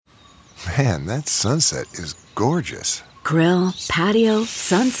Man, that sunset is gorgeous. Grill, patio,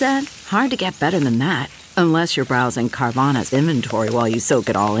 sunset. Hard to get better than that. Unless you're browsing Carvana's inventory while you soak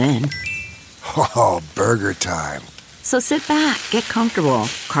it all in. Oh, burger time. So sit back, get comfortable.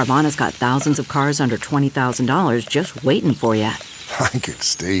 Carvana's got thousands of cars under $20,000 just waiting for you. I could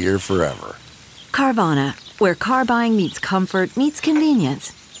stay here forever. Carvana, where car buying meets comfort meets convenience.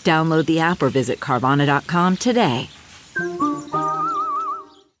 Download the app or visit Carvana.com today.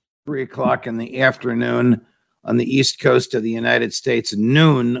 3 o'clock in the afternoon on the east coast of the United States,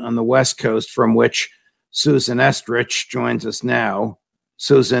 noon on the west coast, from which Susan Estrich joins us now.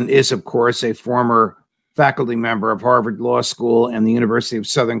 Susan is, of course, a former faculty member of Harvard Law School and the University of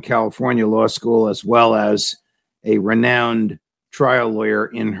Southern California Law School, as well as a renowned trial lawyer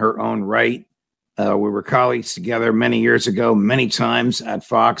in her own right. We were colleagues together many years ago, many times at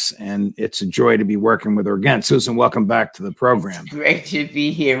Fox, and it's a joy to be working with her again. Susan, welcome back to the program. It's great to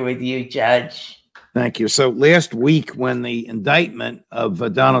be here with you, Judge. Thank you. So last week, when the indictment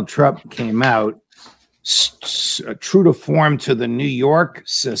of Donald Trump came out, true to form to the New York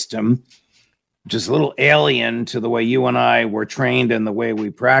system, which is a little alien to the way you and I were trained and the way we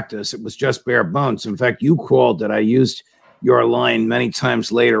practice, it was just bare bones. In fact, you called that. I used your line many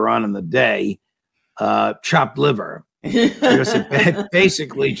times later on in the day. Chopped liver.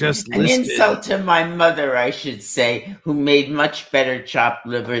 Basically just listed. An insult to my mother, I should say, who made much better chopped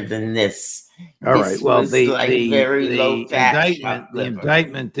liver than this. All right. Well, the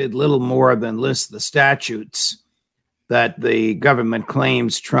indictment did little more than list the statutes that the government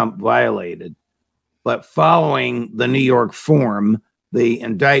claims Trump violated. But following the New York form, the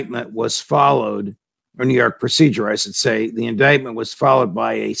indictment was followed, or New York procedure, I should say, the indictment was followed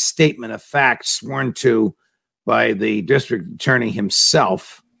by a statement of facts sworn to by the district attorney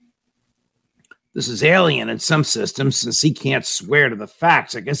himself. This is alien in some systems since he can't swear to the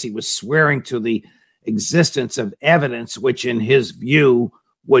facts. I guess he was swearing to the existence of evidence which, in his view,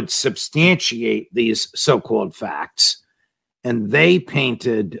 would substantiate these so-called facts. And they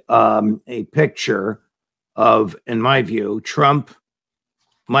painted a picture of, in my view, Trump,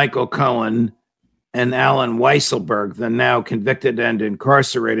 Michael Cohen, and Alan Weisselberg, the now convicted and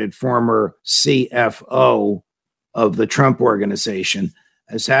incarcerated former CFO of the Trump Organization,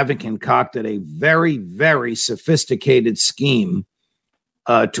 as having concocted a very, very sophisticated scheme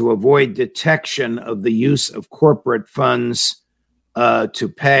to avoid detection of the use of corporate funds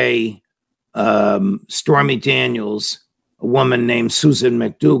to pay Stormy Daniels, a woman named Susan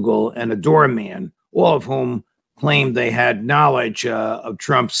McDougal, and a doorman, all of whom claimed they had knowledge of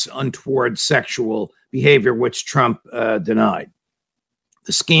Trump's untoward sexual behavior, which Trump denied.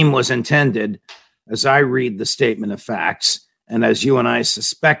 The scheme was intended, as I read the statement of facts, and as you and I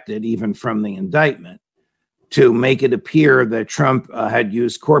suspected, even from the indictment, to make it appear that Trump had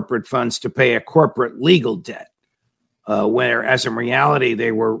used corporate funds to pay a corporate legal debt, whereas in reality,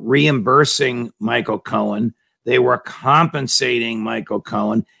 they were reimbursing Michael Cohen, they were compensating Michael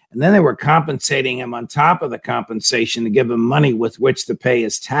Cohen, and then they were compensating him on top of the compensation to give him money with which to pay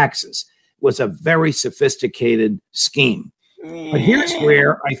his taxes. It was a very sophisticated scheme. But here's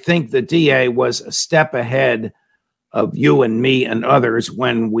where I think the DA was a step ahead of you and me and others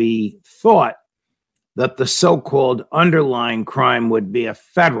when we thought that the so-called underlying crime would be a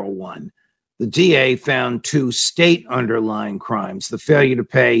federal one. The DA found 2 state underlying crimes: the failure to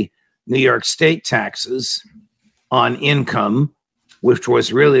pay New York state taxes on income, which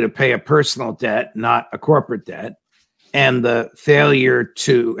was really to pay a personal debt, not a corporate debt, and the failure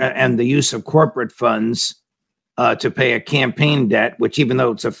to, and the use of corporate funds to pay a campaign debt, which, even though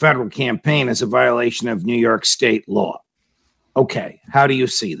it's a federal campaign, is a violation of New York state law. Okay, how do you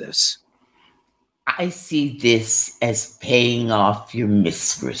see this? I see this as paying off your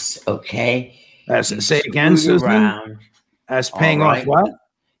mistress, okay? Say again, Susan? As paying off what?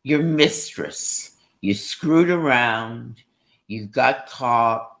 Your mistress. You screwed around. You got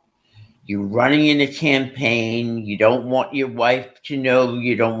caught. You're running in a campaign. You don't want your wife to know.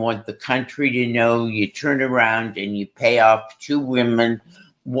 You don't want the country to know. You turn around and you pay off 2 women.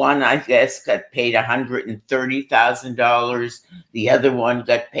 One, I guess, got paid $130,000. The other one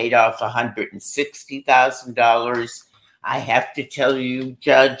got paid off $160,000. I have to tell you,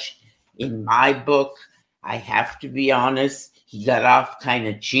 Judge, in my book, I have to be honest, he got off kind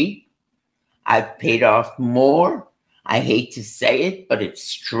of cheap. I've paid off more. I hate to say it, but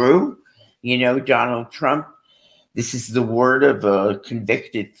it's true. You know, Donald Trump, this is the word of a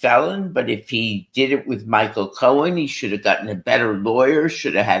convicted felon, but if he did it with Michael Cohen, he should have gotten a better lawyer,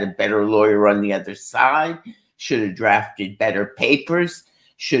 should have had a better lawyer on the other side, should have drafted better papers,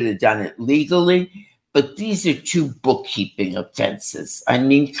 should have done it legally. But these are two bookkeeping offenses. I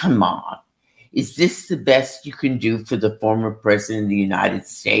mean, come on. Is this the best you can do for the former president of the United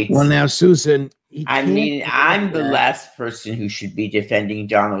States? Well, now, Susan, I mean, I'm the last person who should be defending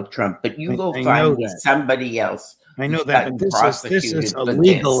Donald Trump, but you go find me somebody else. I know that, but this is a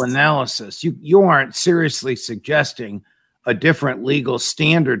legal analysis. You aren't seriously suggesting a different legal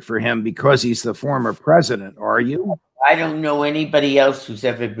standard for him because he's the former president, are you? I don't know anybody else who's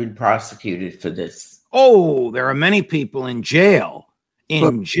ever been prosecuted for this. Oh, there are many people in jail.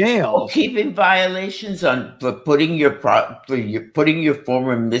 Keeping violations for putting your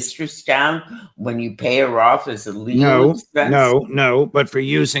former mistress down when you pay her off as a legal expense. No, but for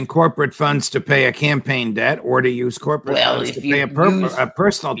using corporate funds to pay a campaign debt or to use corporate funds to pay a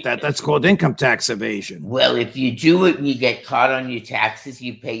personal debt, that's called income tax evasion. Well, if you do it and you get caught on your taxes,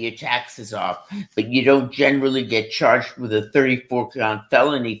 you pay your taxes off, but you don't generally get charged with a 34-count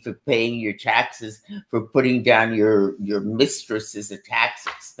felony for paying your taxes for putting down your mistress as a tax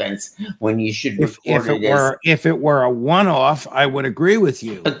expense when you should if it were a one-off, I would agree with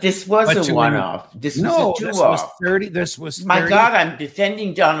you. But this was a one-off. This was a two-off. This was 30. My God, I'm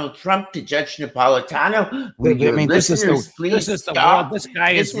defending Donald Trump to Judge Napolitano. This is the this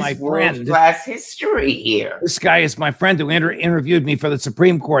guy is my friend. World-class history here. This guy is my friend who interviewed me for the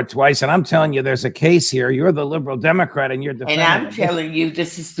Supreme Court twice, and I'm telling you, there's a case here. You're the liberal Democrat, and you're defending. And I'm telling you,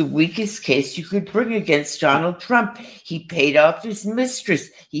 this is the weakest case you could bring against Donald Trump. He paid off his mistress.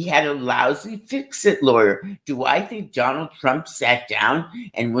 He had a lousy fix-it lawyer. Do I think Donald Trump sat down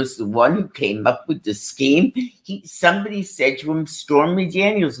and was the one who came up with the scheme? Somebody said to him, Stormy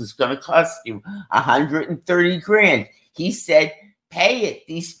Daniels is going to cost you $130,000. He said, pay it.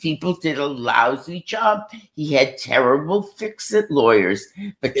 These people did a lousy job. He had terrible fix-it lawyers.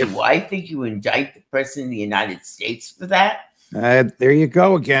 But do I think you indict the president of the United States for that? There you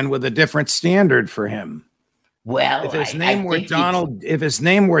go again with a different standard for him. Well, if his name were Donald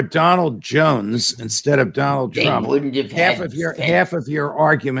Jones instead of Donald Trump, wouldn't have half of your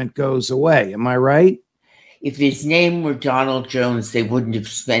argument goes away. Am I right? If his name were Donald Jones, they wouldn't have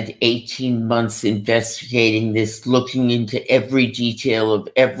spent 18 months investigating this, looking into every detail of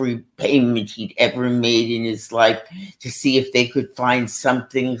every payment he'd ever made in his life to see if they could find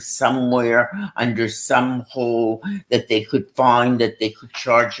something somewhere under some hole that they could find that they could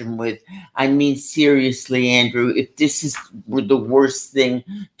charge him with. I mean, seriously, Andrew, if this were the worst thing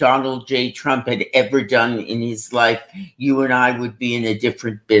Donald J. Trump had ever done in his life, you and I would be in a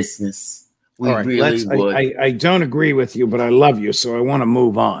different business. I don't agree with you, but I love you, so I want to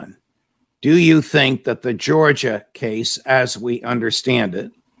move on. Do you think that the Georgia case, as we understand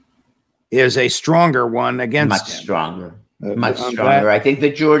it, is a stronger one against him? Much stronger. I think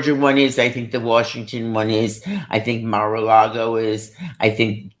the Georgia one is. I think the Washington one is. I think Mar-a-Lago is. I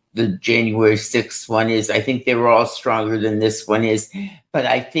think the January 6th one is. I think they were all stronger than this one is. But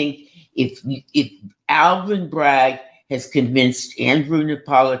I think if Alvin Bragg has convinced Andrew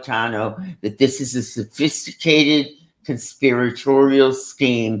Napolitano that this is a sophisticated conspiratorial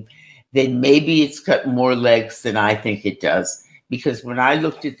scheme, then maybe it's got more legs than I think it does. Because when I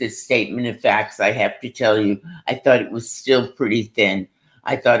looked at this statement of facts, I have to tell you, I thought it was still pretty thin.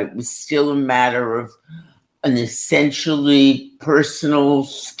 I thought it was still a matter of an essentially personal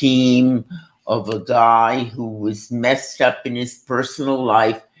scheme of a guy who was messed up in his personal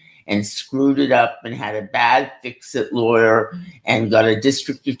life and screwed it up and had a bad fix-it lawyer and got a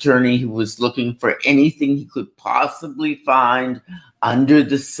district attorney who was looking for anything he could possibly find under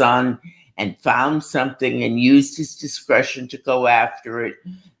the sun and found something and used his discretion to go after it.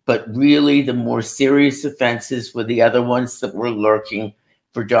 But really, the more serious offenses were the other ones that were lurking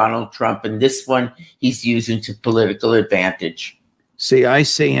for Donald Trump. And this one he's using to political advantage. See, I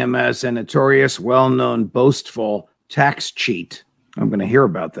see him as a notorious, well-known, boastful tax cheat. I'm going to hear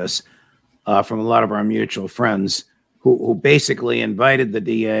about this from a lot of our mutual friends who basically invited the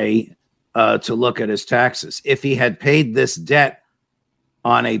DA to look at his taxes. If he had paid this debt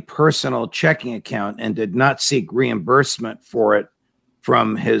on a personal checking account and did not seek reimbursement for it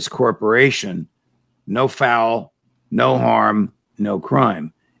from his corporation, no foul, no harm, no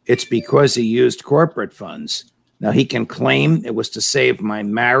crime. It's because he used corporate funds. Now, he can claim it was to save my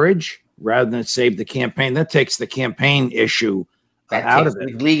marriage rather than save the campaign. That takes the campaign issue out of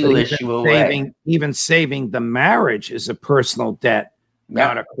it. Legal issue away. Even saving the marriage is a personal debt,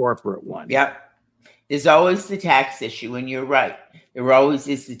 not a corporate one. Yep. There's always the tax issue, and you're right. There always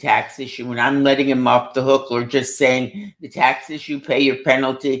is the tax issue, and I'm letting him off the hook or just saying the tax issue, pay your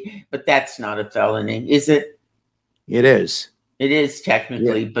penalty, but that's not a felony, is it? It is. It is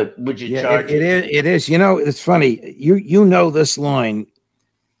technically, but would you charge it? It is. You know, it's funny. You know this line.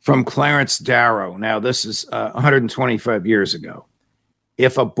 from Clarence Darrow. Now, this is 125 years ago.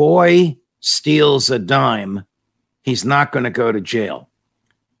 If a boy steals a dime, he's not going to go to jail.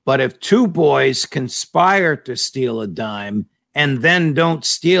 But if two boys conspire to steal a dime and then don't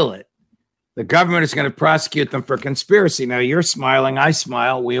steal it, the government is going to prosecute them for conspiracy. Now, you're smiling, I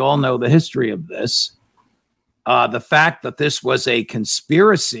smile. We all know the history of this. The fact that this was a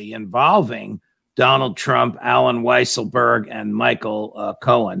conspiracy involving Donald Trump, Alan Weisselberg, and Michael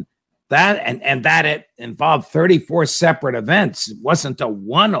Cohen, that it involved 34 separate events. It wasn't a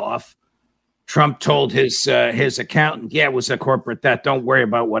one-off. Trump told his accountant, "Yeah, it was a corporate debt. Don't worry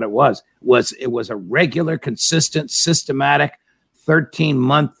about what it was. It was a regular, consistent, systematic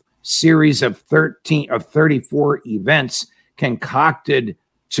 13-month series of 34 events concocted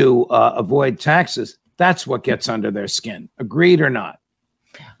to avoid taxes." That's what gets under their skin. Agreed or not?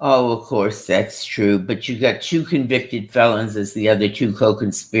 Oh, of course, that's true. But you got two convicted felons as the other two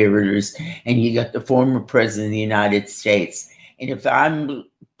co-conspirators, and you got the former president of the United States. And if I'm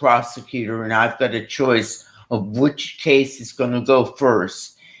prosecutor and I've got a choice of which case is going to go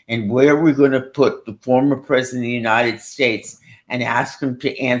first and where we're going to put the former president of the United States and ask him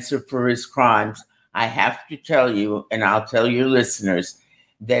to answer for his crimes, I have to tell you, and I'll tell your listeners,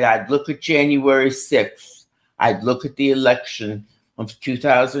 that I'd look at January 6th. I'd look at the election of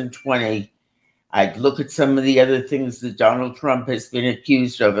 2020. I'd look at some of the other things that Donald Trump has been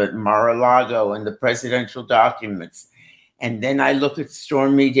accused of at Mar-a-Lago and the presidential documents. And then I look at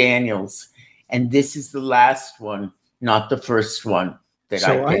Stormy Daniels. And this is the last one, not the first one that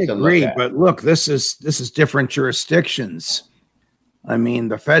I take a look at. But look, this is different jurisdictions. I mean,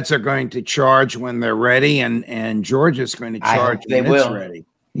 the feds are going to charge when they're ready, and Georgia's going to charge when it's ready.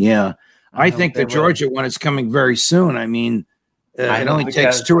 Yeah. I think the Georgia one is coming very soon. I mean, it only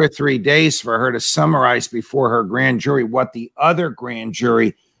takes 2 or 3 days for her to summarize before her grand jury what the other grand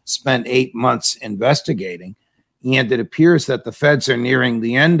jury spent 8 months investigating. And it appears that the feds are nearing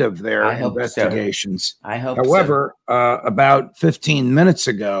the end of their investigations. I hope However, about 15 minutes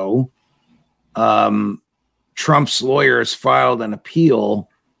ago, Trump's lawyers filed an appeal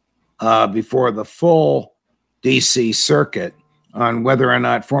before the full D.C. circuit on whether or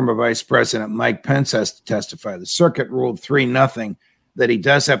not former Vice President Mike Pence has to testify. The circuit ruled 3-0 that he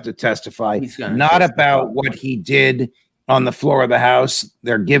does have to testify, not about what he did on the floor of the House.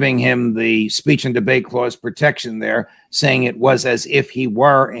 They're giving him the speech and debate clause protection there, saying it was as if he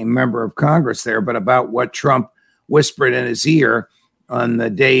were a member of Congress there, but about what Trump whispered in his ear on the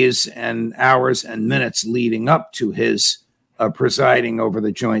days and hours and minutes leading up to his presiding over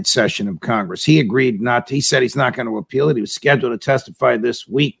the joint session of Congress. He agreed not to. He said he's not going to appeal it. He was scheduled to testify this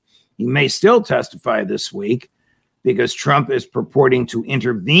week. He may still testify this week because Trump is purporting to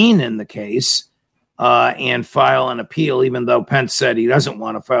intervene in the case and file an appeal, even though Pence said he doesn't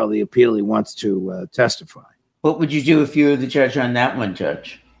want to file the appeal. He wants to testify. What would you do if you were the judge on that one,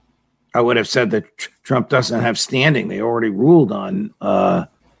 Judge? I would have said that Trump doesn't have standing. They already ruled on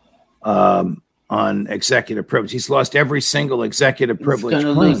executive privilege. He's lost every single executive privilege. He's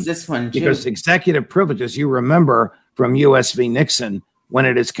going to lose this one, too. Because executive privilege, as you remember from U.S. v. Nixon, when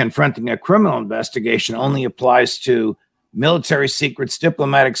it is confronting a criminal investigation, only applies to military secrets,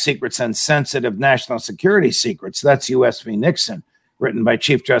 diplomatic secrets, and sensitive national security secrets. That's U.S. v. Nixon, written by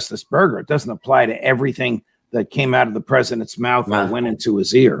Chief Justice Berger. It doesn't apply to everything that came out of the president's mouth or went into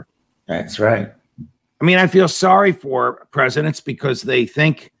his ear. That's right. I mean, I feel sorry for presidents because they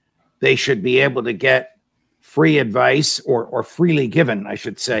think they should be able to get free advice or freely given, I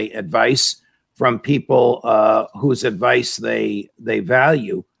should say, advice from people whose advice they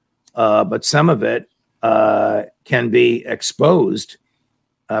value. But some of it can be exposed,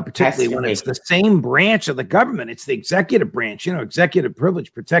 particularly when it's the same branch of the government. It's the executive branch. You know, executive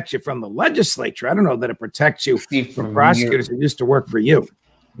privilege protects you from the legislature. I don't know that it protects you from prosecutors who used to work for you.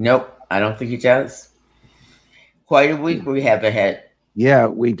 Nope, I don't think it does. Quite a week we have ahead. Yeah,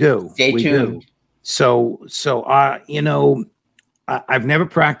 we do. Stay tuned. So, you know, I've never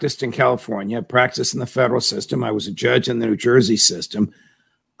practiced in California. I practiced in the federal system. I was a judge in the New Jersey system.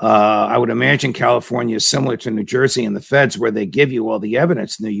 I would imagine California is similar to New Jersey and the feds, where they give you all the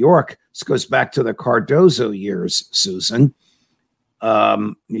evidence. New York, this goes back to the Cardozo years, Susan.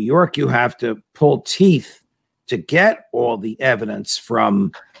 New York, you have to pull teeth to get all the evidence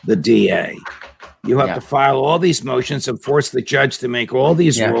from the DA. You have to file all these motions and force the judge to make all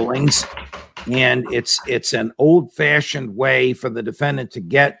these rulings. And it's an old-fashioned way for the defendant to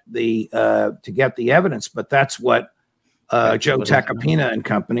get the evidence. But that's what Joe Tacopina and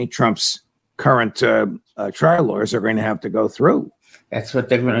company, Trump's current trial lawyers, are going to have to go through. That's what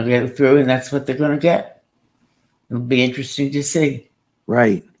they're going to get through, and that's what they're going to get. It'll be interesting to see.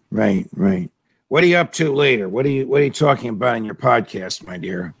 Right. Right. What are you up to later? What are you talking about in your podcast, my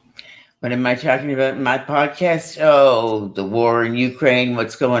dear? What am I talking about in my podcast? Oh, the war in Ukraine,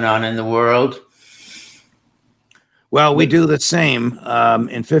 what's going on in the world. Well, we do the same.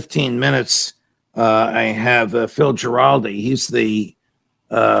 In 15 minutes, I have Phil Giraldi. He's the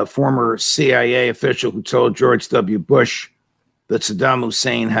former CIA official who told George W. Bush that Saddam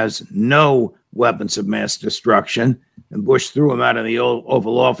Hussein has no weapons of mass destruction. And Bush threw him out of the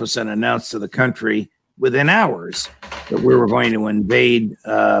Oval Office and announced to the country within hours that we were going to invade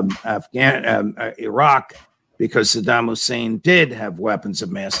Iraq because Saddam Hussein did have weapons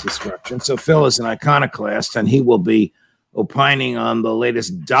of mass destruction. So Phil is an iconoclast, and he will be opining on the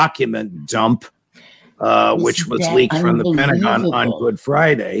latest document dump, which was leaked from the Pentagon on Good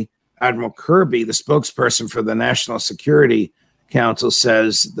Friday. Admiral Kirby, the spokesperson for the National Security Council,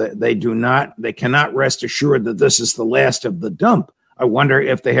 says that they cannot rest assured that this is the last of the dump. I wonder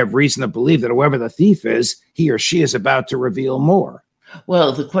if they have reason to believe that whoever the thief is, he or she is about to reveal more.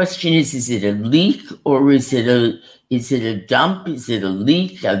 Well, the question is it a leak or is it a dump? Is it a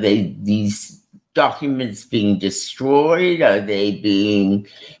leak? Are these documents being destroyed? Are they being,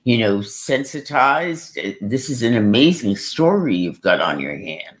 sensitized? This is an amazing story you've got on your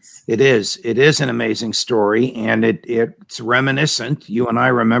hands. It is. It is an amazing story, and it's reminiscent. You and I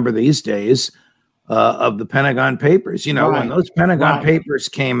remember these days of the Pentagon Papers. When those Pentagon Papers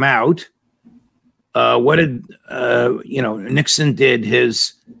came out, what did Nixon did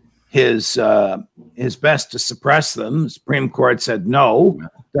his best to suppress them. The Supreme Court said no.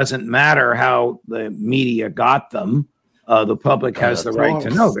 Doesn't matter how the media got them. The public has the right to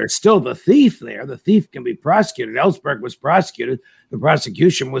know. There's still the thief there. The thief can be prosecuted. Ellsberg was prosecuted. The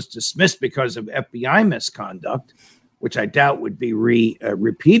prosecution was dismissed because of FBI misconduct, which I doubt would be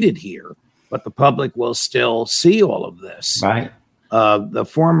repeated here. But the public will still see all of this. Right. The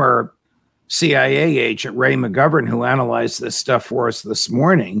former CIA agent, Ray McGovern, who analyzed this stuff for us this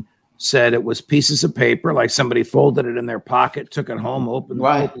morning, said it was pieces of paper, like somebody folded it in their pocket, took it home, opened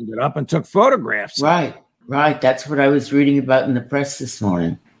it up, and took photographs. Right. That's what I was reading about in the press this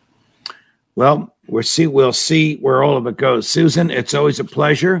morning. Well, we'll see where all of it goes. Susan, it's always a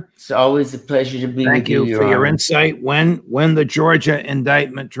pleasure. It's always a pleasure to be with you. Thank you for your insight. When the Georgia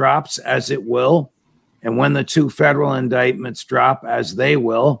indictment drops, as it will, and when the 2 federal indictments drop, as they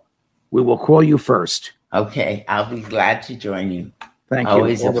will, we will call you first. Okay, I'll be glad to join you. Thank you.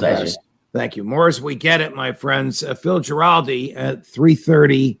 Always a pleasure. Thank you. More as we get it, my friends. Phil Giraldi at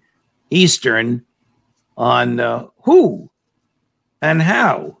 3:30 Eastern on who and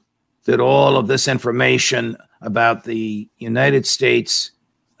how did all of this information about the United States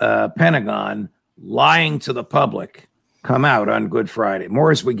Pentagon lying to the public come out on Good Friday.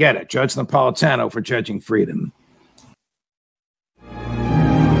 More as we get it. Judge Napolitano for Judging Freedom.